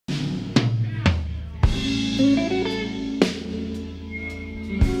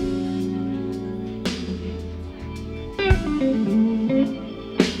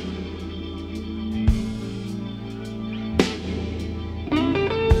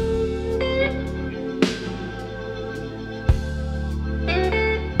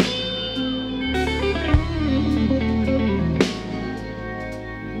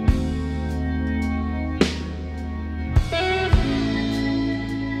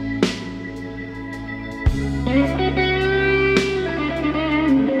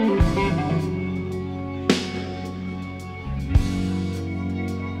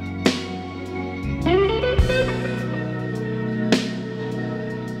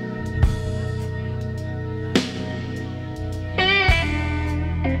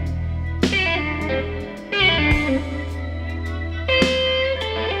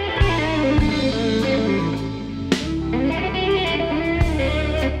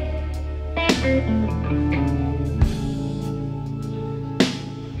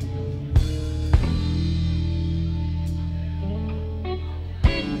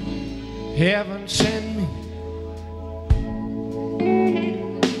Heaven sent me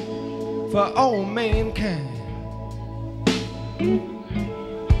for all mankind.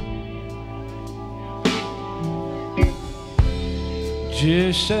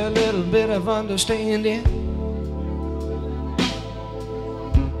 Just a little bit of understanding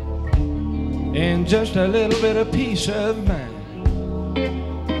and just a little bit of peace of mind.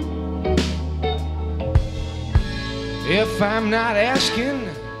 If I'm not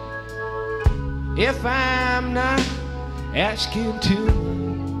asking too much,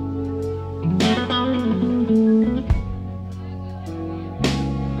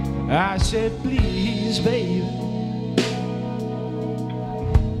 I said, please, baby,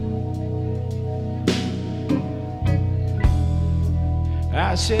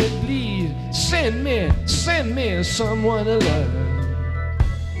 I said, please, send me someone to love.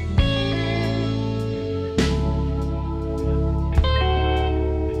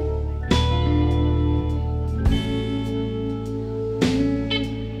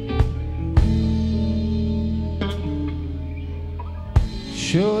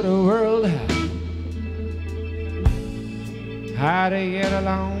 Show the world how to get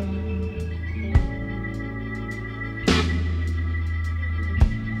along.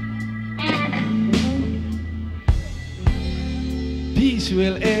 Peace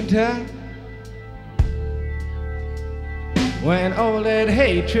will enter when all that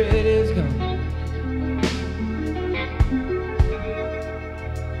hatred is gone.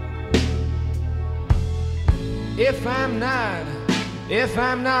 If I'm not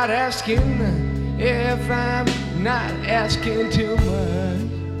asking too much,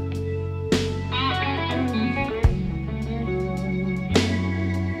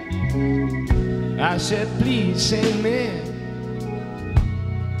 I said, please send me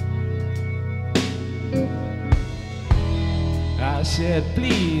I said,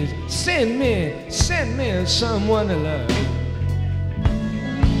 please send me someone to love.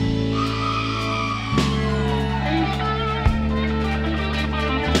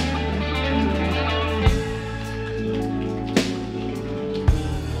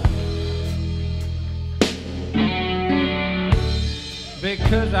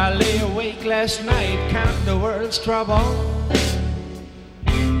 Because I lay awake last night counting the world's trouble.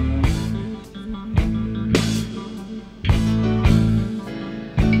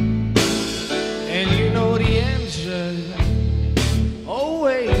 And you know the answers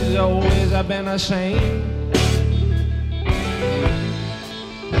always have been the same.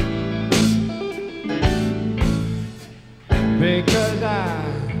 Because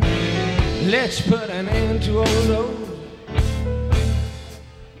let's put an end to all those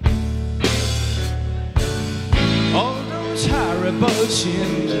horrible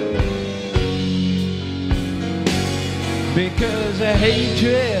sins. Because the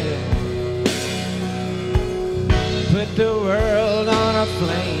hatred put the world on a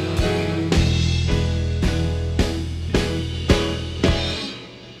flame.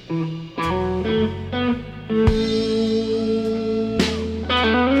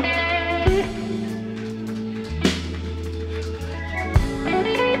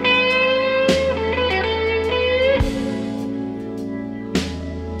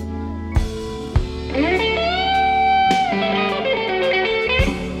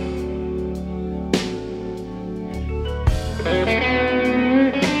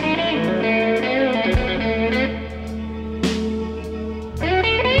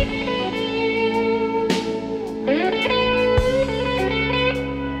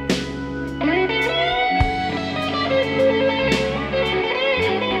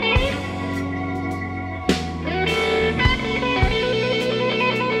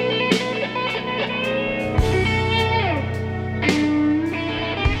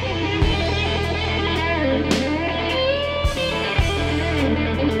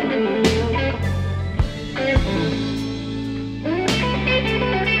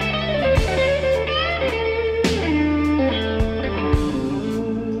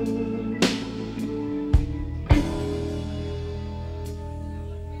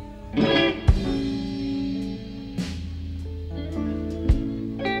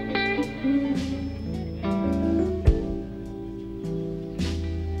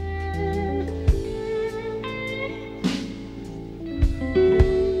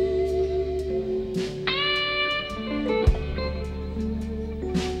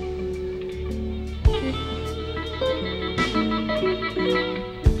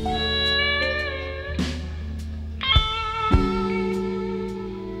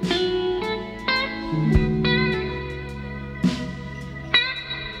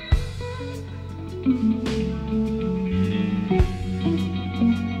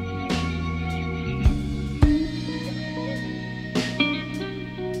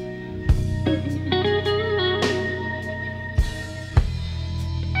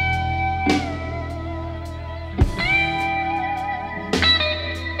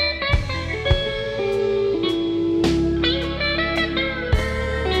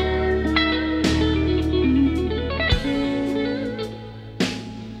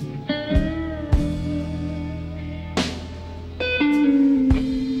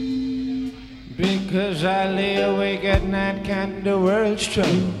 and the world's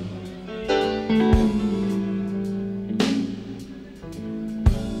trouble.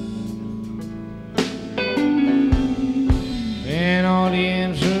 And all the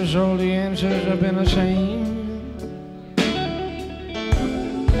answers have been the same.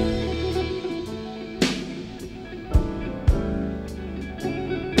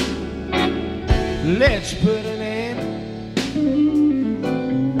 Let's put an end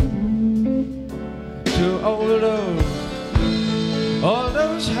to all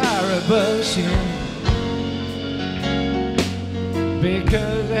those horrible sins,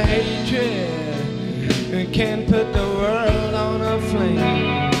 because the hatred can put the world on a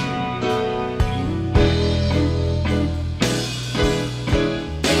flame.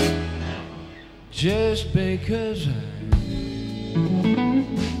 Just because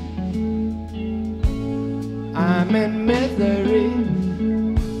I'm in misery,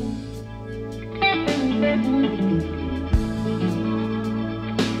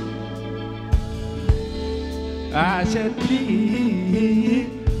 I said please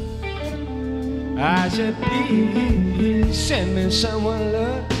send me someone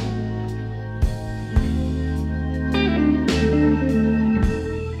love.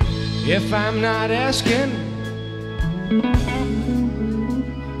 If I'm not asking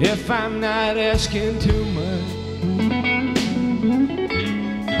too much,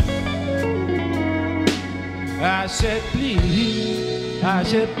 I said please,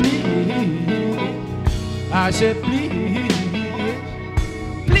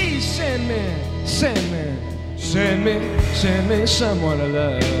 please send me someone to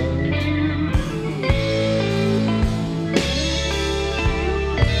love.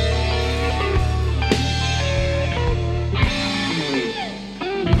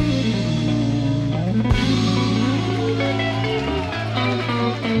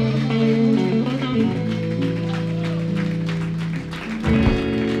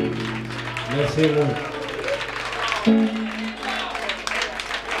 Merci.